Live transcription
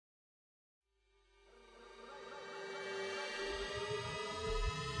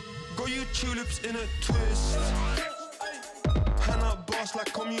you tulips in a twist. Hand up boss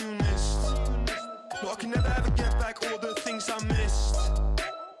like communist. No, I can never ever get back all the things I missed.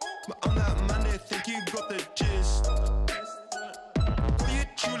 But I'm that man, they think you got the gist. Got you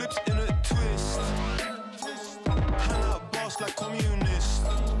tulips in a twist. Hand up boss like communist.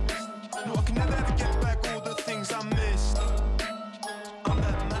 No, I can never ever get back all the things I missed. I'm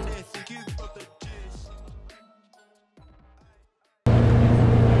that man, they think you got the gist.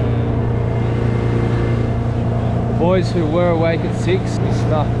 Boys who were awake at 6, we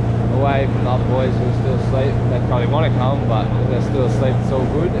snuck away from the other boys who were still asleep. They probably want to come, but if they're still asleep, it's all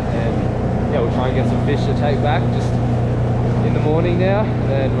good. And yeah, we'll try and get some fish to take back just in the morning now. And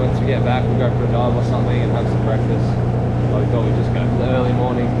then once we get back, we'll go for a dive or something and have some breakfast. But we thought we'd just go for the early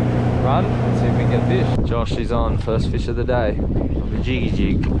morning run and see if we can get fish. Josh is on, first fish of the day. The jiggy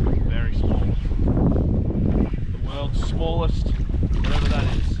jig. Very small. The world's smallest, whatever that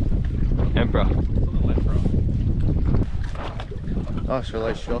is. Emperor. Nice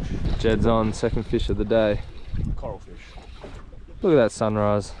release, Josh. Jed's on, second fish of the day. Coral fish. Look at that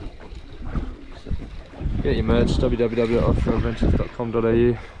sunrise. Get your merch,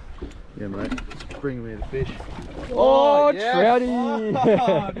 www.offshoreadventures.com.au. Yeah, mate. Bring me the fish. Oh, yes. Trouty!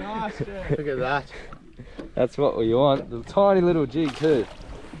 Oh, nice, Jed. Look at that. That's what we want. The tiny little jig too.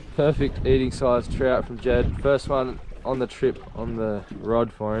 Perfect eating size trout from Jed. First one on the trip on the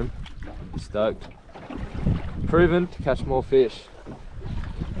rod for him. Stoked. Proven to catch more fish.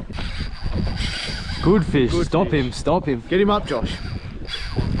 Good fish. Good Stop fish. him, stop him. Get him up, Josh.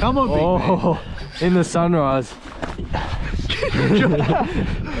 Come on, big man. In the sunrise.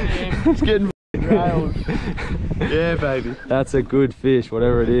 It's getting railed. Yeah, baby. That's a good fish,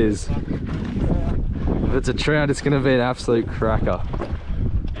 whatever it is. If it's a trout, it's going to be an absolute cracker.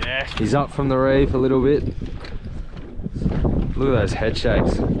 Yeah. He's up from the reef a little bit. Look at those head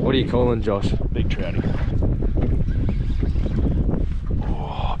shakes. What are you calling, Josh? Big trouty.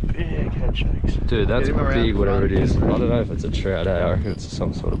 Oh, big head shakes. Dude, that's big, whatever it is. I front. don't know if it's a trout, I reckon it's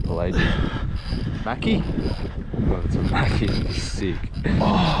some sort of pelagic. Mackie? Oh, it's a mackie. Sick.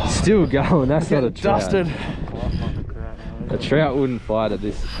 Oh, still going, that's not a trout. Dusted. A trout wouldn't fight at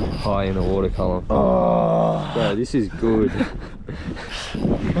this high in a water column. Oh. Bro, this is good.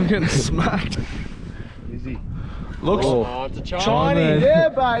 I'm getting smacked. Easy. Looks it's a Chinese. Yeah,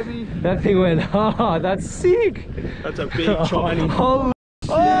 baby. That thing went hard. That's sick. That's a big Chinese. Holy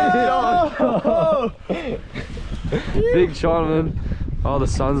Oh. big Chinaman. Oh, the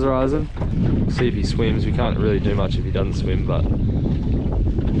sun's rising. We'll see if he swims. We can't really do much if he doesn't swim, but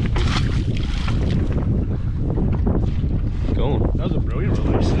going. That was a brilliant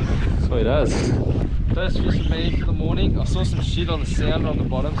release. Sweet as. First fish of me for the morning. I saw some shit on the sounder on the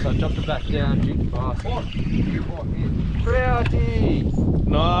bottom, so I dropped it back down, jigged fast. Trouty!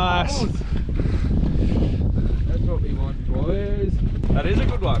 Nice. That's what we want, boys. That is a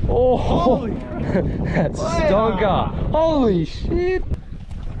good one. Oh, holy that's stonker. Holy shit.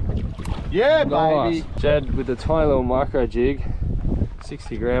 Yeah, Nice. Jed with the tiny little micro jig,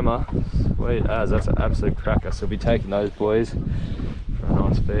 60 grammer. Sweet as, that's an absolute cracker. So we'll be taking those boys for a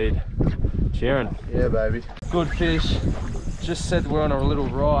nice feed. Cheering. Yeah, baby. Good fish. Just said we're on a little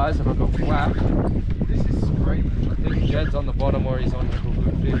rise and I got whacked. This is great. I think Jed's on the bottom where he's on to a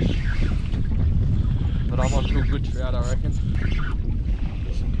good fish. But I'm on to a good trout, I reckon.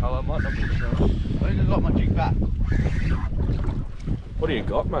 There's some colour, might not be trout. I just got my jig back. What do you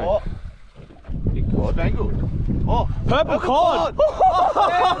got, mate? Oh. Big cod. Spangled. Oh, purple cod.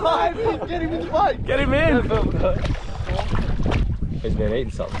 Oh, baby. Get him in the boat. Get him in! He's been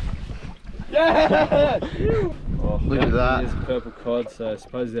eating something. Yeah! Oh, Look at that. There's purple cod, so I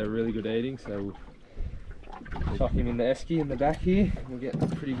suppose they're really good eating, so we'll chuck him in the esky in the back here. We'll get a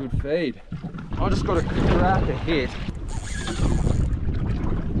pretty good feed. I just got a crack a hit.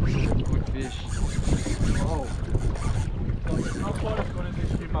 Good fish. Oh. It's not quite as good as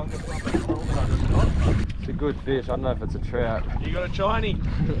this humongous one that I just got. It's a good fish. I don't know if it's a trout. You got a shiny.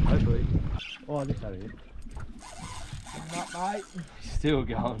 Hopefully. Oh, I just had it. Not, mate. Still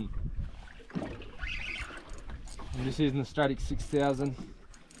going. I'm just using the Stratic 6000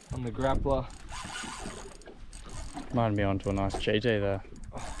 on the grappler. Might be onto a nice GG there.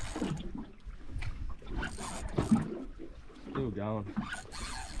 Still going.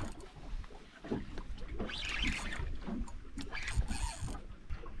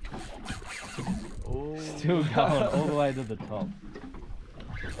 Oh. Still going all the way to the top.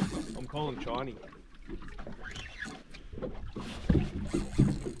 I'm calling shiny.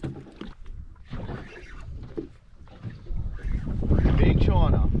 Big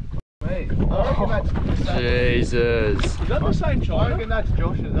China. Wait. Oh. Jesus. Is that the same China? I reckon that's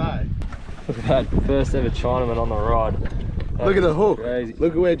Josh's, eh? Look at that first ever Chinaman on the rod. Look at the hook. Crazy.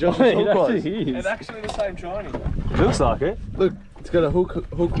 Look at where Josh's hook was. It's actually the same Chinese. It looks like it. Look, it's got a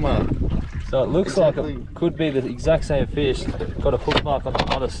hook mark. So it looks like it could be the exact same fish. Got a hook mark on the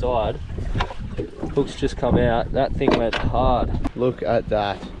other side. Hook's just come out. That thing went hard. Look at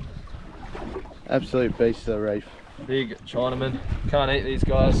that. Absolute beast of the reef. Big Chinaman. Can't eat these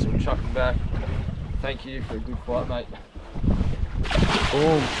guys. We'll chuck them back. Thank you for a good fight, mate.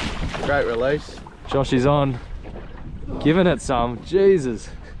 Boom. Great release. Josh is on. Giving it some. Jesus.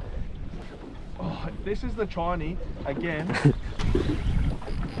 Oh, this is the Chinese again.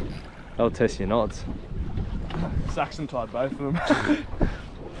 I'll test your knots. Saxon tied both of them.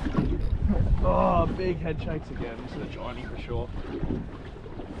 Oh, big head shakes again. This is a Chinese for sure.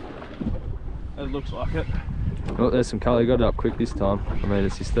 It looks like it. Oh, there's some colour. He got it up quick this time. I mean,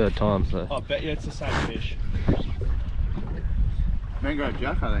 it's his third time, so. I bet you it's the same fish. Mangrove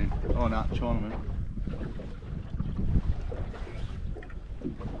jack, I think. Oh no, Chinaman.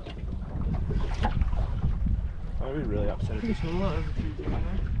 I'd be really upset if this one over 2 kilos.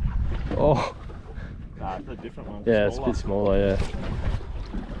 Oh. Nah, it's a different one. Yeah, it's a bit smaller, yeah.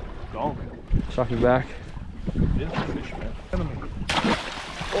 Donk. Chucking back. Beautiful fish, man.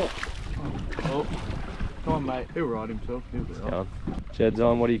 Oh. Oh. Come on, mate. He'll ride himself. He'll be right. Jed's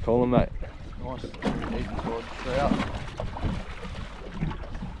on. What do you call him, mate? Nice. Easy sword. Trout.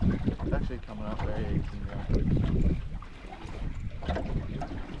 It's actually coming up very easy now.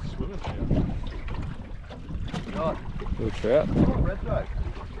 Swimming here. God. Little trout. Oh, red throat.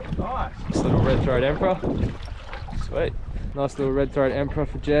 Nice. This little red throat emperor. Sweet. Nice little red throat emperor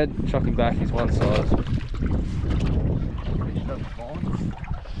for Jed. Chucking back his one size. Fish doesn't find.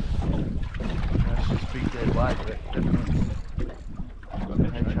 That's just big dead weight, but definitely.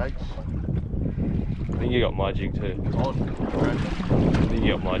 Got head shakes. I think you got my jig too. Odd. I think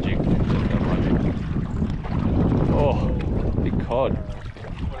you got my jig. Got my jig. Oh, big cod.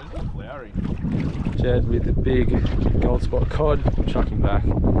 What is that? Flowery. Jed with the big gold spot cod. Chucking back.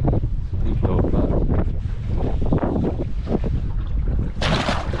 Big dog, but.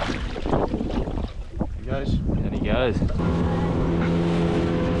 He goes. And he goes.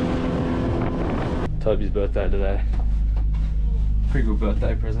 Toby's birthday today. Pretty good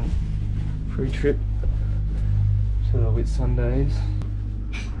birthday present. Free trip to the Whitsundays.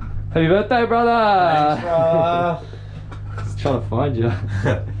 Happy birthday, brother! Thanks, bro. Just trying to find you.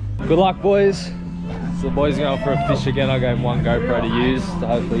 Good luck, boys. So the boys are going for a fish again. I gave him one GoPro to use to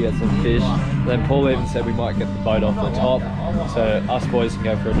hopefully get some fish. Then Paul even said we might get the boat off the top, so us boys can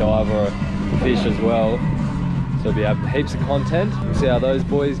go for a dive or a fish as well. So we'll be having heaps of content. We'll see how those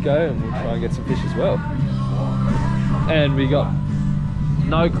boys go and we'll try and get some fish as well. And we got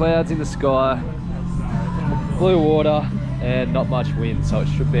no clouds in the sky, blue water, and not much wind, so it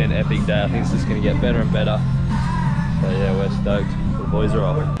should be an epic day. I think it's just going to get better and better. So yeah, we're stoked. The boys are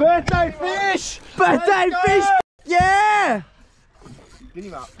off. Birthday fish! Birthday fish! Yeah! Get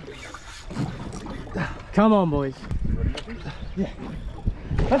him up. Come on, boys. Yeah.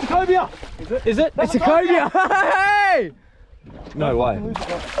 That's a cobra! Is it? It's a cobra! Hey! No way.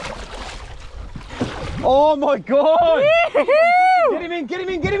 Oh my god! Get him in, get him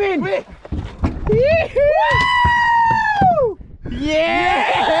in, get him in!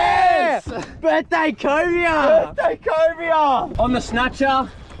 Yes! Birthday cobra! Birthday cobra! On the snatcher.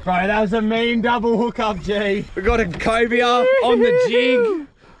 Bro, that was a mean double hookup, G. We got a cobra on the jig.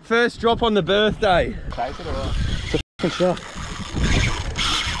 First drop on the birthday. Take it or what? For sure.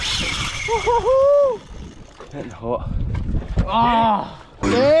 Getting hot. Ah!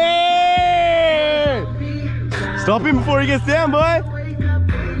 Yeah! Stop him before he gets down, boy.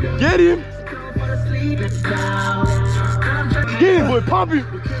 Get him. Get him, boy. Pump him.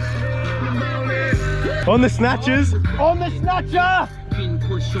 On the snatches. On the snatcher! I'm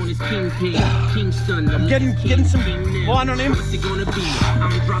getting some line on him.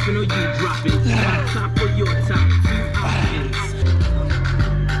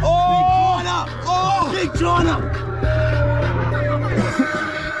 Oh! Big China!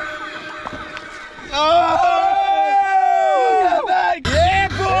 Oh! Look at that! Yeah,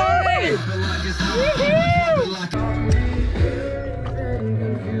 boy!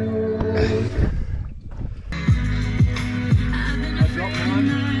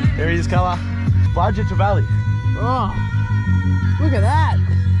 Here he is, colour. Budget Trevally. Oh, look at that!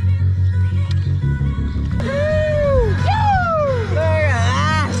 Look at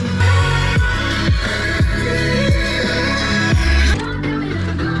that!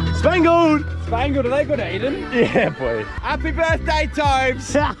 Spangled! Spangled! spangled, are they good at eating? Yeah, boy. Happy birthday,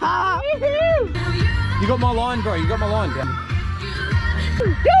 Tobes! You got my line, bro, you got my line.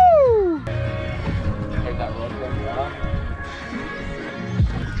 Woo! Take that rod down the arm.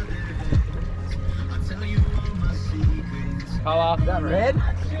 Colour. Is that red?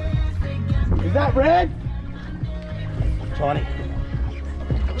 Is that red? Chiny.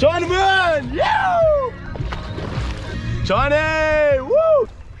 Chinaman! Yeah! Chiny! Woo!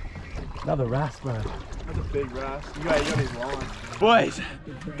 Another wrasse, bro. That's a big wrasse. You got his line. Boys,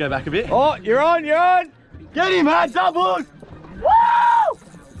 go back a bit. Oh, you're on, you're on! Get him, man, doubles! Woo!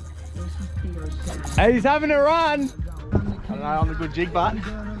 Hey, he's having a run. I don't know, on the good jig, but.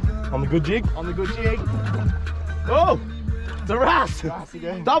 On the good jig? On the good jig. Oh! It's a wrasse! Wrasse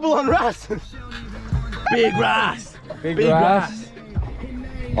again. Double on wrasse! Big wrasse! Big wrasse.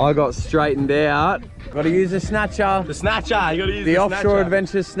 I got straightened out. Got to use the snatcher. The snatcher, you gotta use The the Offshore snatcher.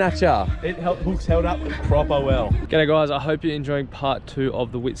 Adventures snatcher. Hook's held up proper well. G'day guys, I hope you're enjoying part 2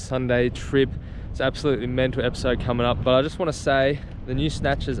 of the Whitsunday trip. It's an absolutely mental episode coming up, but I just want to say the new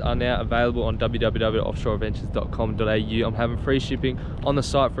snatchers are now available on www.offshoreadventures.com.au. I'm having free shipping on the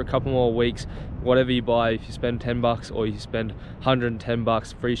site for a couple more weeks. Whatever you buy, if you spend 10 bucks or you spend 110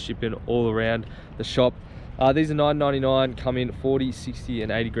 bucks, free shipping all around the shop. These are $9.99, come in 40, 60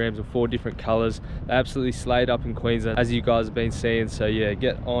 and 80 grams of 4 different colors. They're absolutely slayed up in Queensland, as you guys have been seeing. So yeah,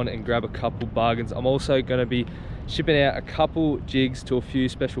 get on and grab a couple bargains. I'm also going to be shipping out a couple jigs to a few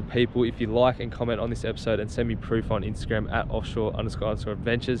special people. If you like and comment on this episode and send me proof on Instagram at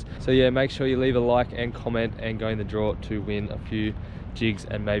offshore_adventures. So yeah, make sure you leave a like and comment and go in the draw to win a few jigs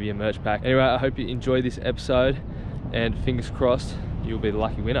and maybe a merch pack. Anyway, I hope you enjoyed this episode and fingers crossed you'll be the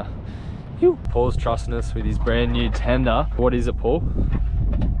lucky winner. Paul's trusting us with his brand new tender. What is it, Paul?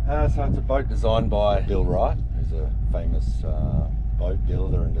 So it's a boat designed by Bill Wright, who's a famous boat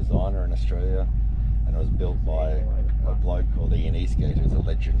builder and designer in Australia, and it was built by a bloke called Ian Eastgate, who's a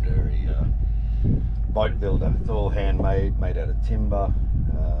legendary boat builder. It's all handmade, made out of timber.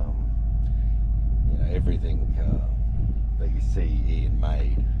 You know, everything that you see Ian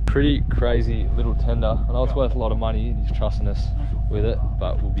made. Pretty crazy little tender. I know it's worth a lot of money and he's trusting us with it,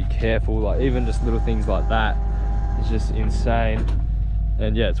 but we'll be careful. Like even just little things like that is just insane.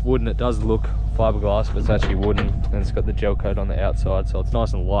 And yeah, it's wooden. It does look fiberglass, but it's actually wooden, and it's got the gel coat on the outside, so it's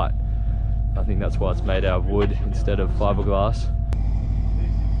nice and light. I think that's why it's made out of wood instead of fiberglass.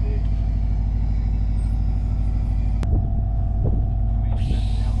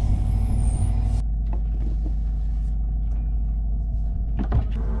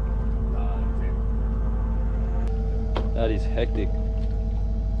 That is hectic.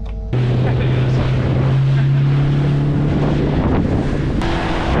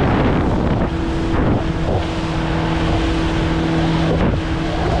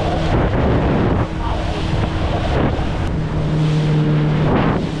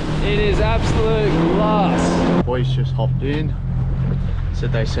 It is absolute glass. Boys just hopped in.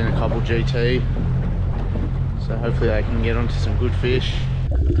 Said they sent a couple GT. So hopefully they can get onto some good fish.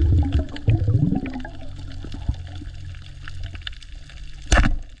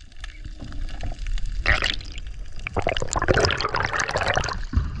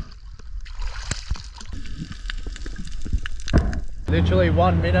 Literally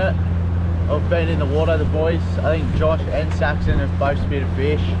 1 minute of being in the water. The boys, I think Josh and Saxon have both speared a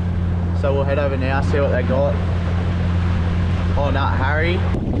fish. So we'll head over now, see what they got. Oh no, Harry.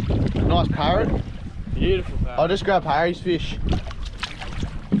 Nice parrot. Beautiful parrot. I'll just grab Harry's fish.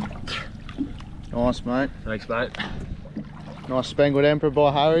 Nice, mate. Thanks, mate. Nice spangled emperor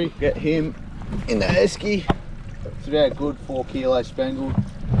by Harry. Get him in the esky. It's about a good 4 kilo spangled.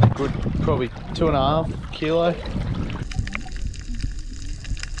 Good, probably 2.5 kilo.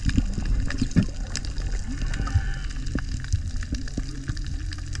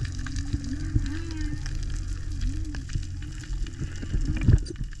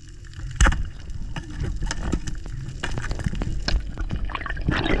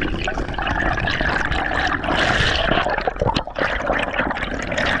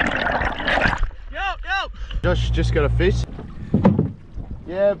 Josh just got a fish.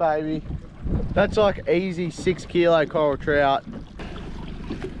 Yeah, baby. That's like easy 6 kilo coral trout.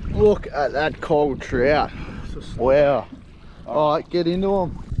 Look at that coral trout. Wow. All right, get into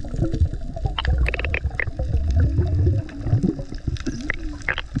them.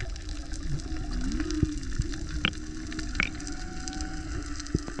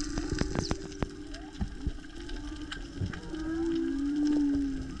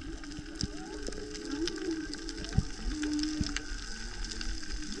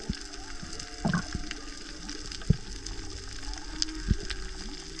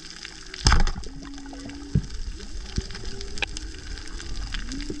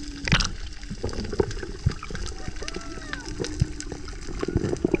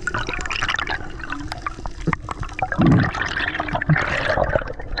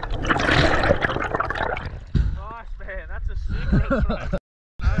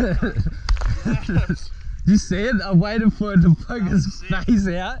 You see it? I waited for it to poke his face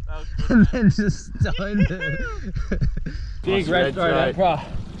out and then just stoned it. Big red throat, bro.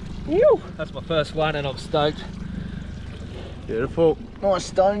 That's my first one and I'm stoked. Beautiful. Nice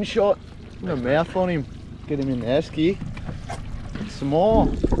stone shot. Got a mouth on him. Get him in the esky. Some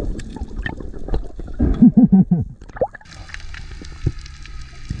more.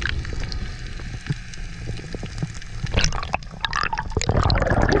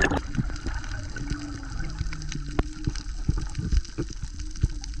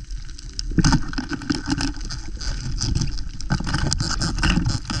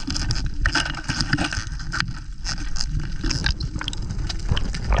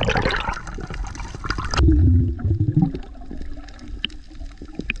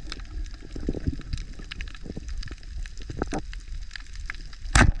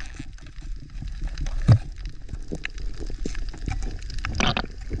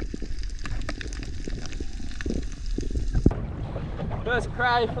 First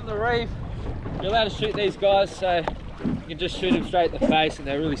cray from the reef. You're allowed to shoot these guys, so you can just shoot them straight in the face and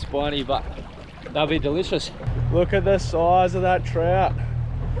they're really spiny, but they'll be delicious. Look at the size of that trout.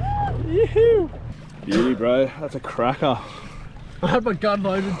 Yoo-hoo. Beauty, bro. That's a cracker. I had my gun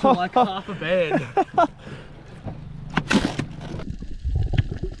loaded to like half a bed.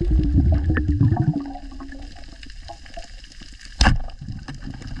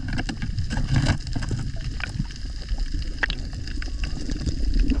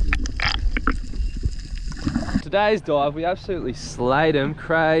 Today's dive, we absolutely slayed them.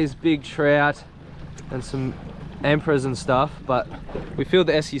 Crays, big trout, and some emperors and stuff, but we filled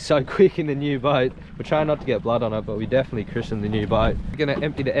the esky so quick in the new boat. We're trying not to get blood on it, but we definitely christened the new boat. We're gonna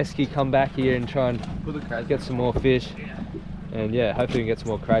empty the esky, come back here and try and get some more fish. And yeah, hopefully we can get some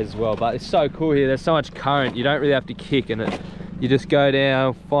more crays as well. But it's so cool here, there's so much current, you don't really have to kick in it. You just go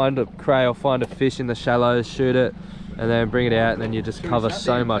down, find a cray or find a fish in the shallows, shoot it, and then bring it out, and then you just cover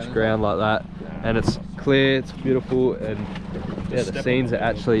so much ground like that. And it's clear, it's beautiful, and yeah, the scenes are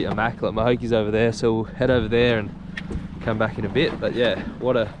actually immaculate. Mahoki's over there, so we'll head over there and come back in a bit. But yeah,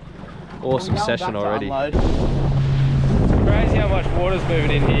 what a awesome session already. It's crazy how much water's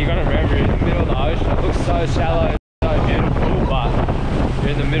moving in here. You gotta remember, you're in the middle of the ocean. It looks so shallow, so beautiful, but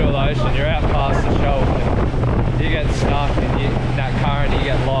you're in the middle of the ocean, you're out past the shelf, and you get stuck in that current, you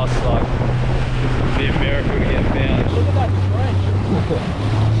get lost. Like, it'd be a miracle to get found. Look at that trench.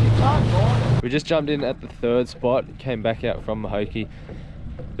 We just jumped in at the third spot, came back out from Mahoki.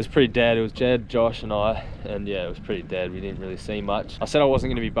 It was pretty dead. It was Jed, Josh and I, and yeah, it was pretty dead. We didn't really see much. I said I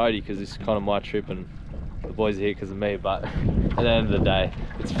wasn't going to be boaty because it's kind of my trip and the boys are here because of me, but at the end of the day,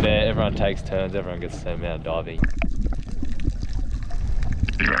 it's fair. Everyone takes turns, everyone gets the same amount of diving.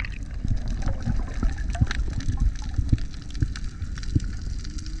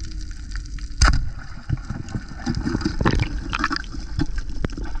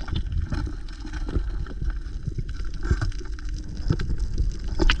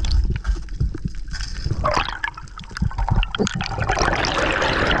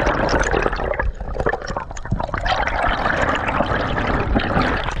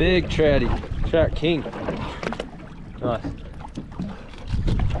 Big trouty, trout king. Nice.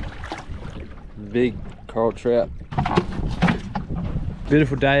 Big coral trout.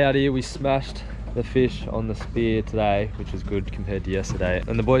 Beautiful day out here. We smashed the fish on the spear today, which was good compared to yesterday.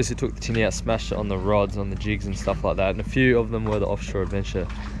 And the boys who took the tinny out smashed it on the rods, on the jigs and stuff like that. And a few of them were the Offshore Adventure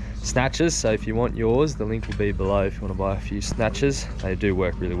snatches, so if you want yours, the link will be below if you want to buy a few snatches. They do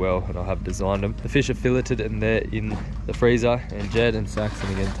work really well and I have designed them. The fish are filleted and they're in the freezer, and Jed and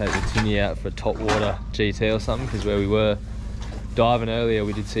Saxon are going to take the tinny out for top water GT or something, because where we were diving earlier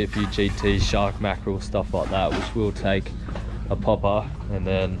we did see a few GT, shark, mackerel, stuff like that, which will take a popper, and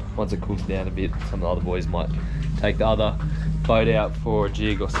then once it cools down a bit, some of the other boys might take the other boat out for a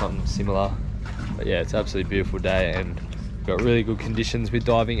jig or something similar. But yeah, it's an absolutely beautiful day and got really good conditions with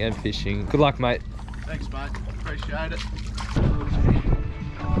diving and fishing. Good luck, mate. Thanks, mate. Appreciate it.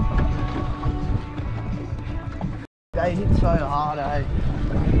 They hit so hard, eh?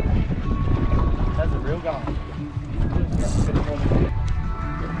 How's the reel going?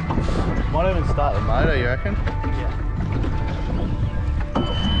 Might even start the motor, you reckon? Yeah.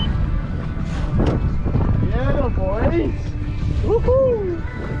 Yeah, boys! Woohoo!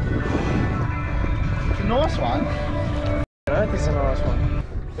 It's a nice one. I think it's a nice one.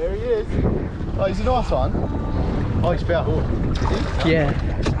 There he is. Oh, he's a nice one. Oh, he's about hooked. Yeah.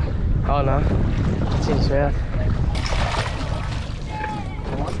 Oh no. It's in his mouth.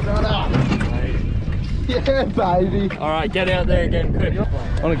 Yeah, baby. Alright, get out there again quick.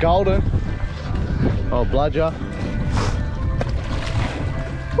 On a golden. Oh, bludger.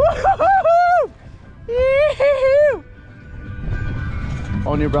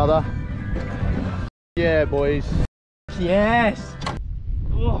 On your brother. Yeah, boys. Yes.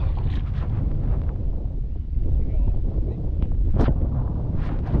 Oh.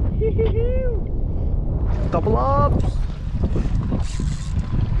 Double ups.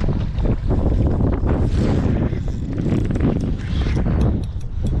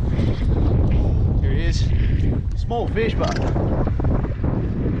 Here he is. Small fish, but.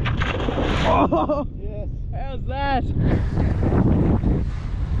 Oh. Yes. How's that?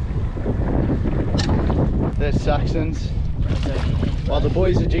 There's Saxons. While the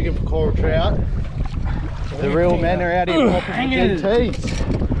boys are jigging for coral trout, the real men are out here popping GTs.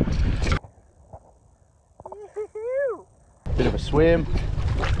 Bit of a swim.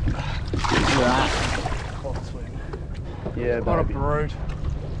 Yeah, What a baby. brute.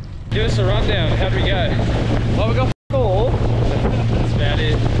 Give us a rundown. How'd we go? Well, we got all. That's about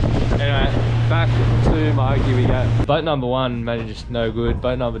it. Anyway, back to Mogi we go. Boat number 1 made it just no good.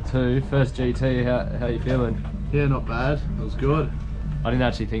 Boat number 2, first GT. How you feeling? Yeah, not bad. It was good. I didn't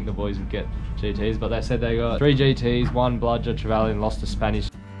actually think the boys would get GTs, but they said they got 3 GTs, 1 bludger, Trevally, and lost a Spanish.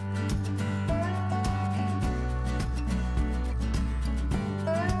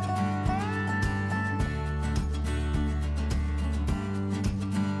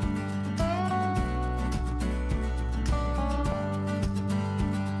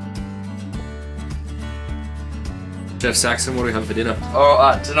 Chef Saxon, what do we have for dinner?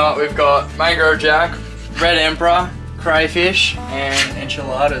 Alright, tonight we've got mangrove jack, red emperor, crayfish, and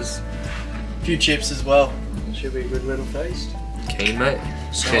enchiladas. A few chips as well. Should be a good little feast. Keen, mate.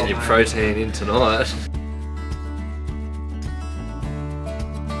 Just getting your protein in tonight.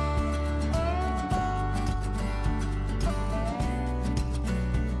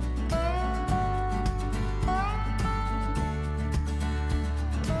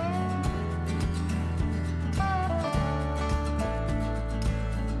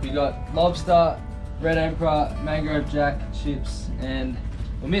 We got lobster, red emperor, mangrove jack, chips, and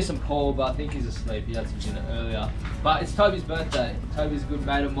we're missing Paul, but I think he's asleep. He had some dinner earlier. But it's Toby's birthday. Toby's a good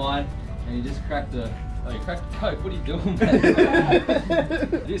mate of mine, and he just cracked a... Oh, you cracked a Coke. What are you doing,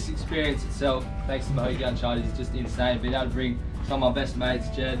 mate? This experience itself, thanks to Mogi Uncharted, is just insane. Being able to bring some of my best mates,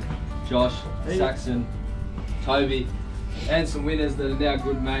 Jed, Josh, Saxon, Toby, and some winners that are now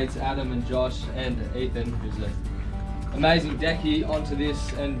good mates, Adam and Josh, and Ethan, who's an amazing decky, onto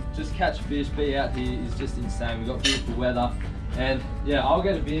this, and just catch fish, be out here is just insane. We've got beautiful weather. And yeah, I'll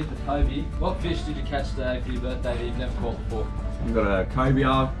get a beer for Toby. What fish did you catch today for your birthday that you've never caught before? We've got a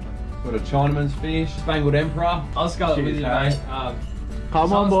cobra, got a chinaman's fish, spangled emperor. I'll just go with you, mate.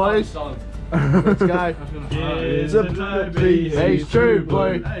 Come on, boys. Let's go. He's a Toby, He's true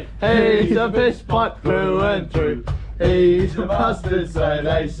blue. He's a fish pot through and through. He's a bastard, so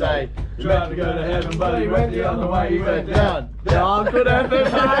they say. Tried to go to heaven, but he went the other way. He went down. Down to the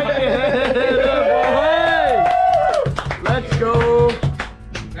Let's go.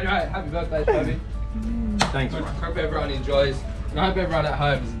 Anyway, happy birthday, Toby. Thanks, I mate. hope everyone enjoys, and I hope everyone at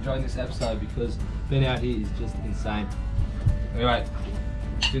home is enjoying this episode, because being out here is just insane. Anyway,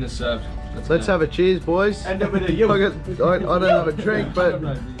 dinner served. Let's have a cheers, boys. End up with a you. I don't have a drink, but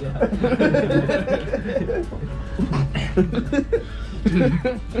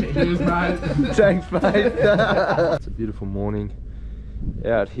Cheers, mate. thanks, mate. It's a beautiful morning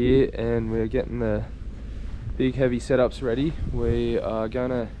out here, and we're getting the big heavy setups ready. We are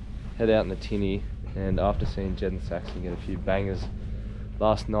gonna head out in the tinny, and after seeing Jed and Saxon get a few bangers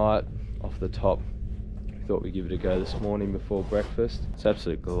last night off the top, we thought we'd give it a go this morning before breakfast. It's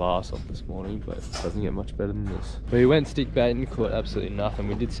absolute glass off this morning, but it doesn't get much better than this. We went stick baiting, caught absolutely nothing.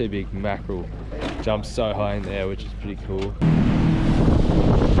 We did see a big mackerel jump so high in there, which is pretty cool.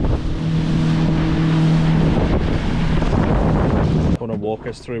 Want to walk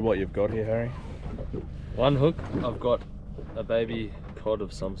us through what you've got here, Harry? One hook, I've got a baby cod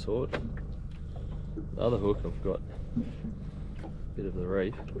of some sort. The other hook, I've got a bit of the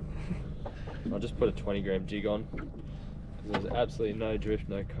reef. I just put a 20 gram jig on, because there's absolutely no drift,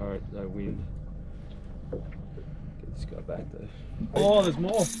 no current, no wind. Get this guy back though. Oh, there's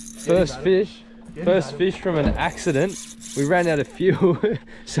more. First fish from an accident. We ran out of fuel,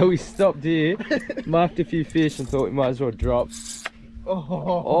 so we stopped here, marked a few fish, and thought we might as well drop.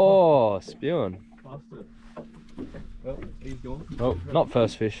 Oh, spewing. Well, he's gone. Oh, not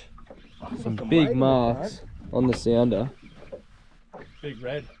first fish. Some big marks on the sounder. Big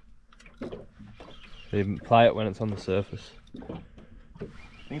red. You play it when it's on the surface. I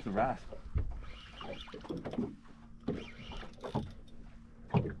think it's a wrasse.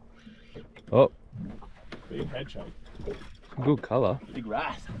 Oh, Big head shake. good colour. Big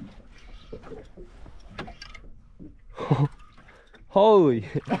wrasse. Holy!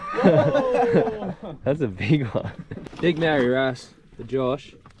 That's a big one. Big Mary Wrasse for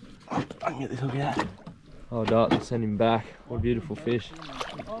Josh. I can get this hook out. Hold up, send him back. What a beautiful fish.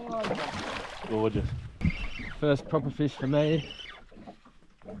 Gorgeous. First proper fish for me.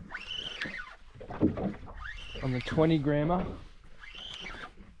 On the 20 grammer.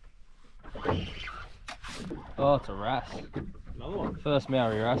 Oh, it's a wrasse. Another one. First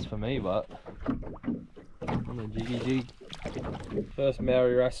Maori wrasse for me, but on a jiggy jig. First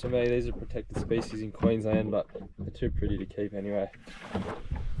Maori wrasse for me. These are protected species in Queensland, but they're too pretty to keep anyway.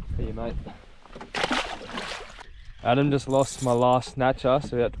 For you, mate. Adam just lost my last snatcher,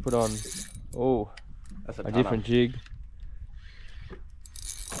 so we had to put on a different jig.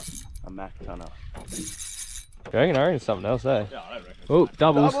 A Mac tunner. I reckon it's something else, eh? Yeah, I reckon. Oh,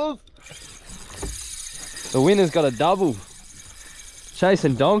 doubles. The winner's got a double.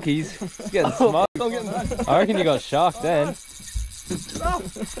 Chasing donkeys. He's getting smoked. I reckon you got sharked then.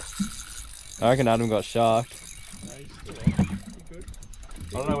 I reckon Adam got sharked.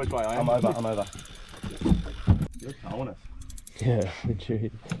 I don't know which way I am. I'm over. You're towing us. Yeah,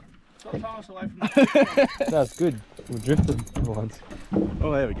 literally. Stop towing us away from that. That's good. We drifted once.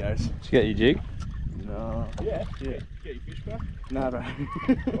 Oh, there we go. Did you get your jig? No. Yeah. Get your fish back? No, bro.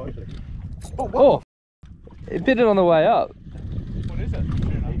 Oh! It bit it on the way up. What is it?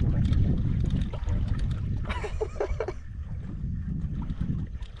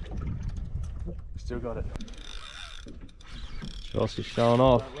 Still got it. Josh is showing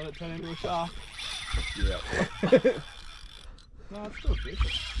off. Let it turn into a shark. Yeah. No, it's still a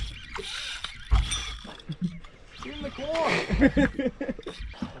fish. Get in the corn.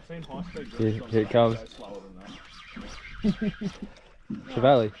 I've seen high speed. Here it comes. Slower than that.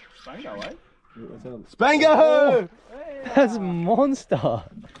 Trevally. Spango, eh? Spango! That's a monster.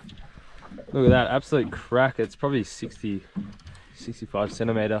 Look at that, absolute crack. It's probably 65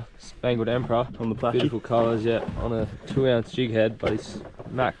 centimetre spangled emperor On the plastic. Beautiful colours, yeah, on a 2-ounce jig head, but he's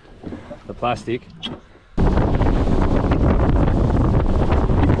smacked the plastic.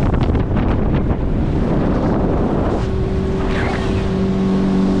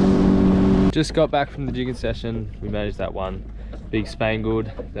 Just got back from the jigging session. We managed that one big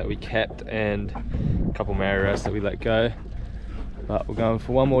spangled that we kept and a couple Maori Wrasse that we let go. But we're going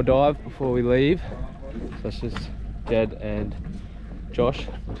for one more dive before we leave. So it's just Jed and Josh,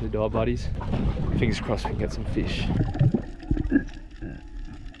 my 2 dive buddies. Fingers crossed we can get some fish.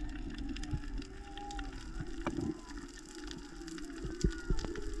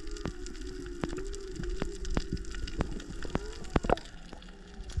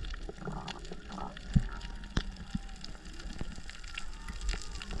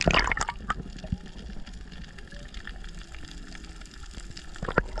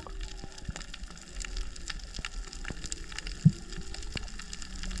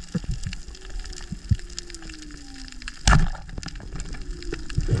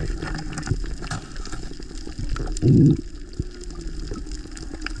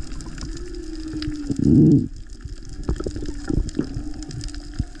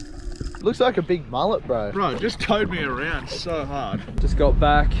 Looks like a big mullet, bro. Bro, just towed me around so hard. Just got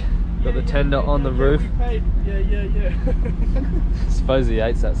back, got the tender on the roof. Yeah. Suppose he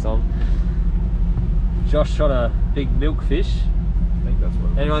hates that song. Josh shot a big milkfish. I think that's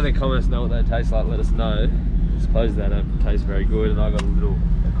what it Anyone in the comments know what they taste like, let us know. I suppose they don't taste very good, and I got a little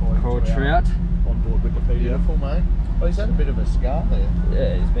coral trout. on board Wikipedia. Beautiful, mate. Well, he's had a bit of a scar there.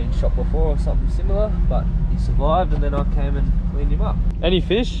 Yeah, he's been shot before or something similar, but he survived, and then I came and cleaned him up. Any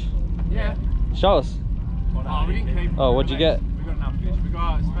fish? Yeah. Show us. Oh, we didn't keep. Oh, what'd you get? We got enough fish. We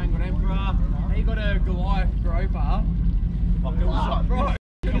got a spangled emperor. He got a Goliath groper. Like it was bro.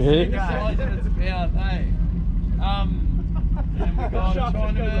 Yeah. It's about, hey. And we got a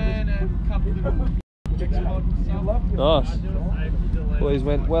Chinaman and a couple of Nice. Boys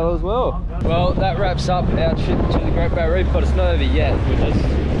went well as well. Well, that wraps up our trip to the Great Barrier Reef, but it's not over yet. We're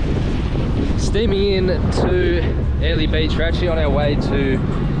just steaming in to Airlie Beach. We're actually on our way to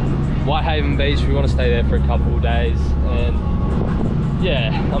Whitehaven Beach. We want to stay there for a couple of days, and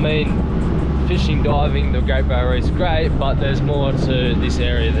yeah, I mean, fishing, diving, the Great Barrier Reef is great, but there's more to this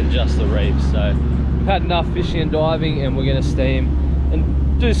area than just the reef. So we've had enough fishing and diving, and we're going to steam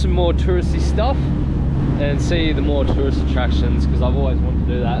and do some more touristy stuff and see the more tourist attractions, because I've always wanted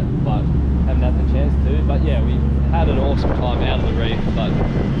to do that but haven't had the chance to. But yeah, we had an awesome time out of the reef. But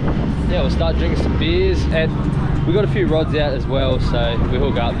yeah, we'll start drinking some beers, and we got a few rods out as well, so if we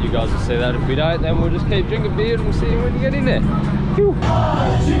hook up, you guys will see that. If we don't, then we'll just keep drinking beer and we'll see you when you get in there. Phew.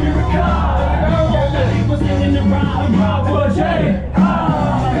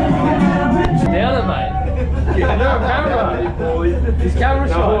 Down it, mate. Get a camera. He's camera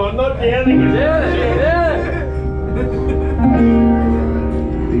shy. No, I'm not downing it. Yeah.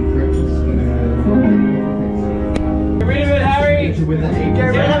 Get rid of it, Harry. Get rid of it.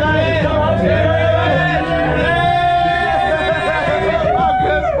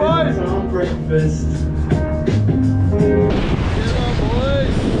 Breakfast.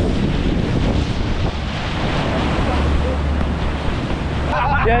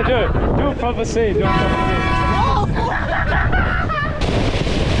 Yeah, do it. Do a proper scene. Do a proper scene.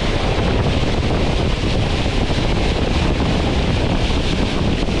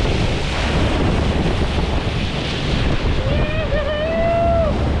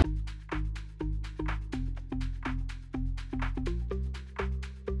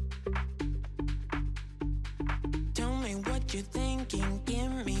 Tell me what you're thinking,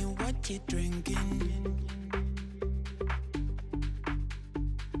 give me what you're drinking.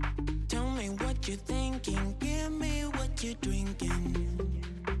 Tell me what you're thinking, give me what you're drinking.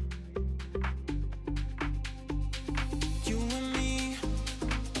 You and me,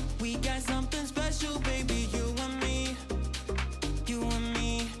 we got something special, baby. You and me, you and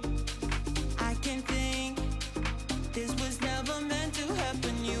me. I can think this was never meant to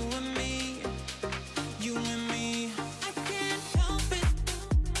happen. You and me, you and me. I can't help it.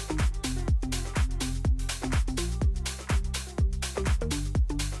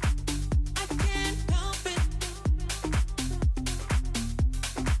 I can't help it. I can't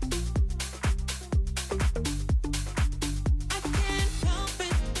help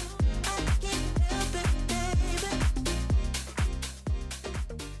it. I can't help it, baby.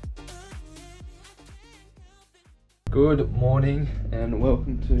 Good morning and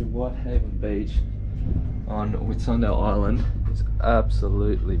welcome to Whitehaven Beach on Whitsunday Island. It's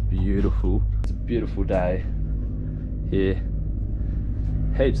absolutely beautiful. It's a beautiful day here.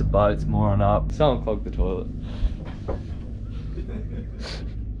 Heaps of boats mooring up. Someone clogged the toilet.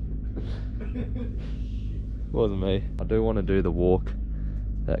 Wasn't me. I do want to do the walk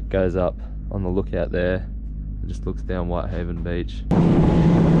that goes up on the lookout there. It just looks down Whitehaven Beach.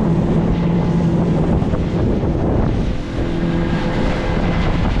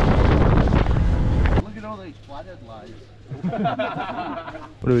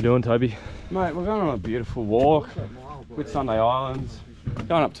 What are we doing, Toby? Mate, we're going on a beautiful walk. Whitsunday Islands.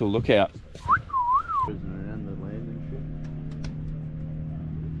 Going up to a lookout.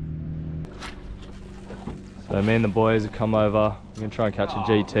 So me and the boys have come over. We're gonna try and catch a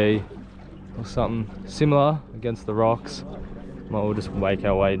GT or something similar against the rocks. Might we'll just wake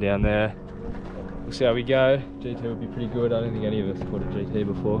our way down there. We'll see how we go. GT will be pretty good. I don't think any of us caught a GT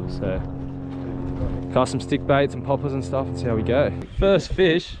before, so cast some stick baits and poppers and stuff and see how we go. First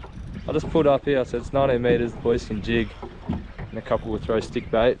fish, I just pulled up here, so it's 19 meters, the boys can jig, and a couple will throw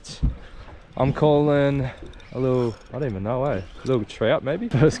stick baits. I'm calling a little, I don't even know, a little trout maybe?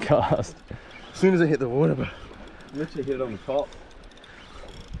 First cast. As soon as I hit the water, but Literally hit it on the top.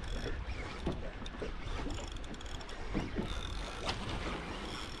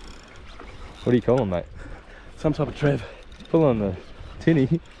 What do you call them, mate? some type of Trev. Pull on the tinny.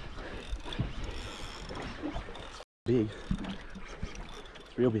 Big.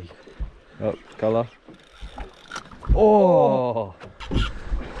 It's real big. Oh, colour. Oh!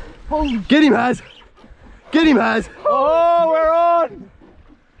 Get him, Haz! Get him, Haz! Oh, we're on!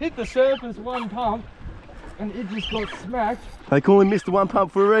 Hit the surface one pump and it just got smacked. They call him Mr. One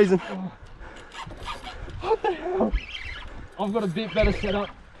Pump for a reason. What the hell? I've got a bit better setup.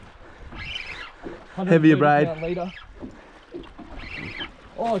 Heavier braid. Leader.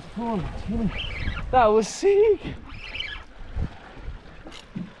 Oh, it's pulling the tinny. That was sick.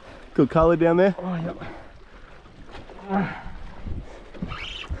 Good colour down there. Oh, yep.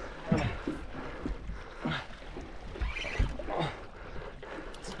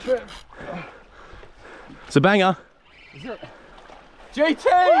 It's a trip. It's a banger. Is it? GT!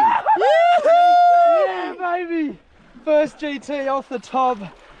 Yeah, baby! First GT off the top.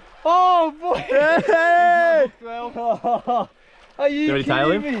 Oh boy! Hey! Are you ready to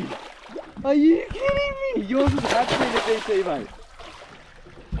tail kidding me? Are you kidding me? Yours was actually the GT, mate.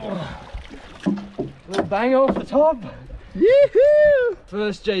 Oh. Little bang off the top. Yoo-hoo!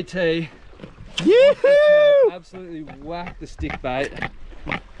 First GT. Yoo-hoo! Absolutely whacked the stick bait.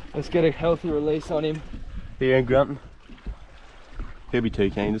 Let's get a healthy release on him. Here and grunting. He'll be too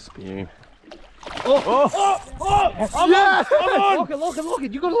keen to spear him. Yes! Lock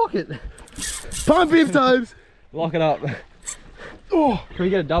it, you gotta lock it. Pump him, Tobes! Lock it up. Oh, can we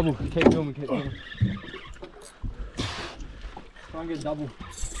get a double? Keep filming, keep filming. Try and get a double.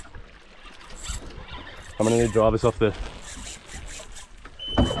 I'm gonna need to drive us off the... Is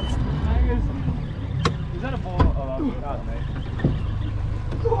that a ball? Oh, pardon me.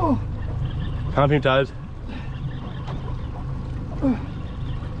 Pump him, toes.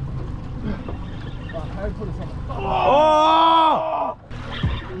 Oh!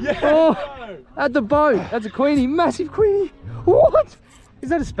 Yeah! Oh, at the boat. That's a queenie, massive queenie. What? Is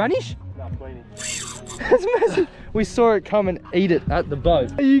that a Spanish? No, queenie. That's massive. We saw it come and eat it at the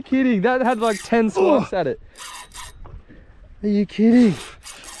boat. Are you kidding? That had like 10 swipes at it. Are you kidding?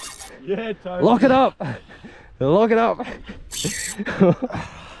 Yeah, toes. Lock it up. Lock it up. He's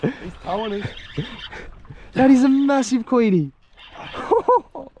towing us. That is a massive queenie.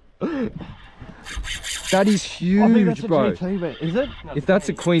 That is huge, I think that's bro. a GT, mate. Is it? No, If that's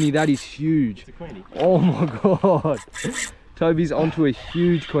a queenie, that is huge. It's a queenie. Oh my god. Toby's onto a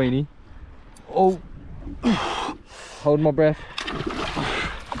huge queenie. Oh. Hold my breath.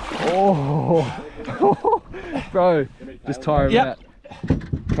 Oh. Bro, just tire him out.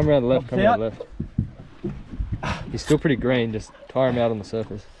 Come around the left, come around the left. He's still pretty green, just tire him out on the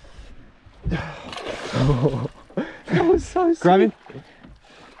surface. Oh, that was so sick. Grab him.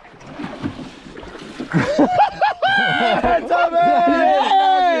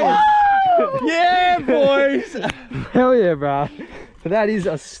 Yeah, boys! Hell yeah, bro. That is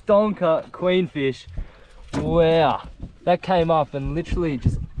a stonker queenfish. Wow. That came up and literally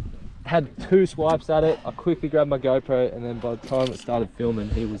just had 2 swipes at it. I quickly grabbed my GoPro and then by the time it started filming,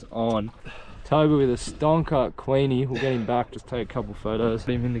 he was on. Toby with a stonker queenie. We'll get him back, just take a couple photos.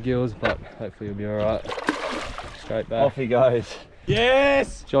 Put him in the gills, but hopefully he'll be all right. Straight back. Off he goes.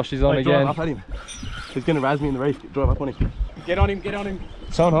 Yes! Josh is on Wait, again. Drive up at him. He's going to razz me in the reef. Drive up on him. Get on him, get on him.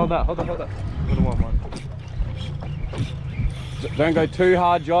 Someone hold that, hold that, hold that. Little one. Don't go too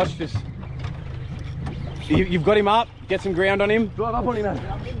hard, Josh. Just you've got him up. Get some ground on him. Drive up on him, man.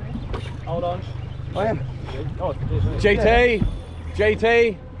 Hold on. I am. GT.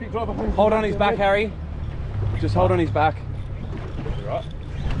 GT. Drive up on him. Hold on his back, Harry. Just hold on his back. Right.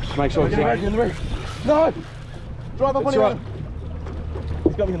 Just make sure he's in the reef. No! Drive up on him. right.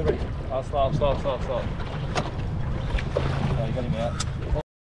 He's got me in the reef. Oh, stop. Oh, you got him out.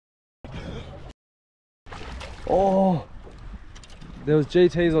 Oh, there was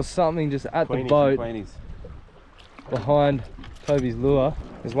GTs or something just at the boat behind Toby's lure.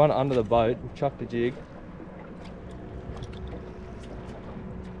 There's one under the boat. We've chucked a jig.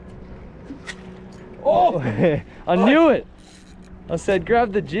 Oh, I knew it. I said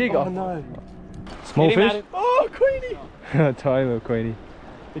grab the jig. Oh no. Small fish? Oh, queenie. Tiny little queenie.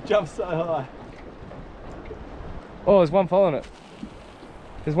 It jumps so high. Oh, there's one following it.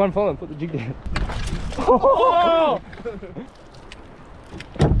 There's one following. Put the jig down. Oh!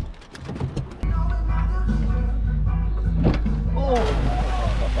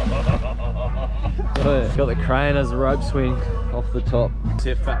 Got the crane as a rope swing off the top.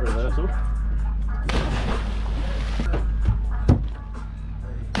 See a fat reversal.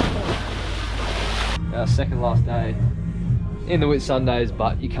 Our second last day in the Whitsundays,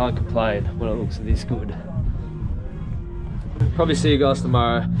 but you can't complain when it looks this good. Probably see you guys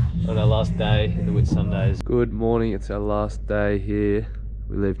tomorrow on our last day in the Whitsundays. Good morning, it's our last day here.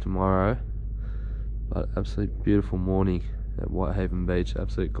 We leave tomorrow, but absolutely beautiful morning at Whitehaven Beach.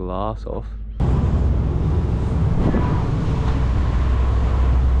 Absolute glass off.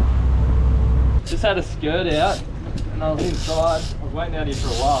 Just had a skirt out and I was inside. I was waiting out here for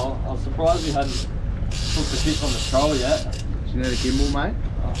a while. I was surprised we hadn't hooked the fish on the troll yet. Do you need a gimbal, mate?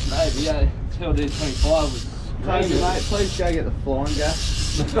 Oh, maybe, yeah. TLD25 was Toby, mate, please go get the flying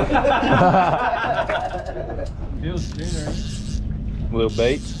gas. Feels sooner. Little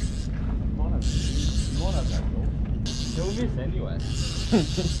beat. He'll miss anyway.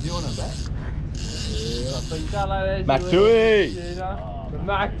 You want a bet? Yeah, I think that like that. Back to it.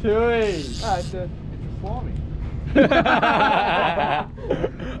 Back to it. Ah, it's a slimy.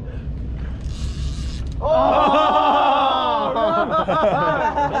 Oh!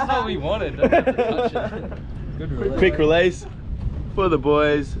 That's what we wanted. Good release. Quick release for the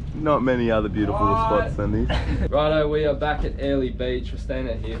boys. Not many other beautiful spots than these. Righto, we are back at Airlie Beach. We're staying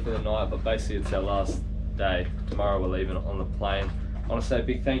out here for the night, but basically it's our last day. Tomorrow we're leaving on the plane. I want to say a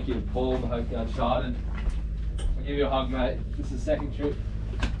big thank you to Paul, I hope you're uncharted. I'll give you a hug, mate. This is the second trip.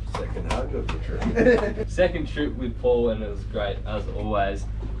 Second hug of the trip. Second trip with Paul, and it was great as always.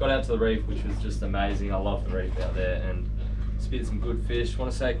 Got out to the reef, which was just amazing. I love the reef out there and spit some good fish.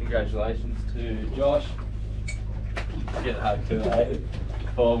 Want to say congratulations to Josh. Get a hug too, mate.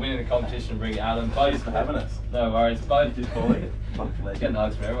 For winning the competition and bringing Adam. Both for having us. No worries. Both just calling it. Getting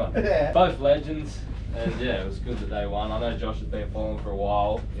hugs from everyone. Both legends. And yeah, it was good that they won. I know Josh has been following for a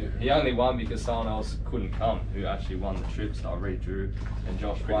while. He only won because someone else couldn't come who actually won the trip, so I redrew and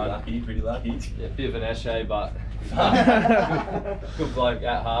Josh won. Pretty lucky. Yeah, bit of an essay, but good bloke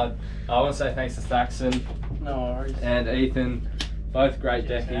at hard. I want to say thanks to Thaxton and Ethan, both great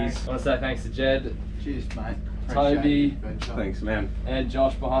deckies. I want to say thanks to Jed. Cheers, mate. Toby, Thanks, man. and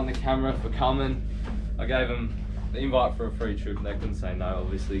Josh behind the camera for coming. I gave them the invite for a free trip and they couldn't say no,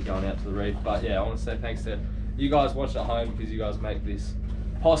 obviously, going out to the reef. But yeah, I want to say thanks to you guys watching at home because you guys make this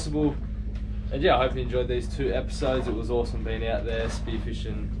possible. And yeah, I hope you enjoyed these 2 episodes. It was awesome being out there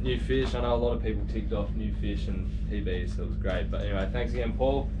spearfishing new fish. I know a lot of people ticked off new fish and PBs, so it was great. But anyway, thanks again,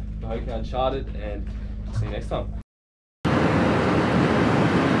 Paul, for hooking Uncharted, and see you next time.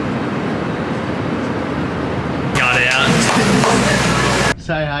 Got out.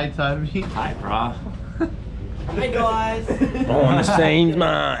 Say hey, Toby. Hey, brah. Hey guys. On the scenes,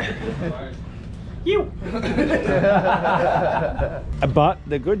 mate. You. But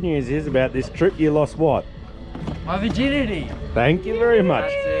the good news is about this trip, you lost what? My virginity. Thank you very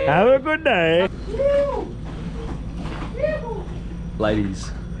much. Have a good day.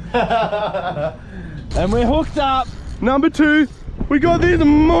 Ladies. And we're hooked up. Number 2, we got this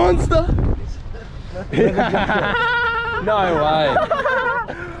monster. No way.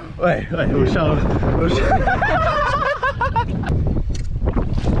 Wait, we'll show it.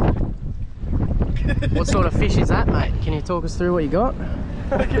 What sort of fish is that, mate? Can you talk us through what you got?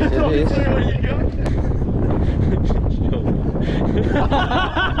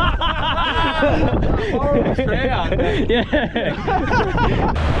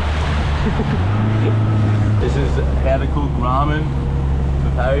 This is how to cook ramen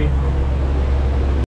with Harry.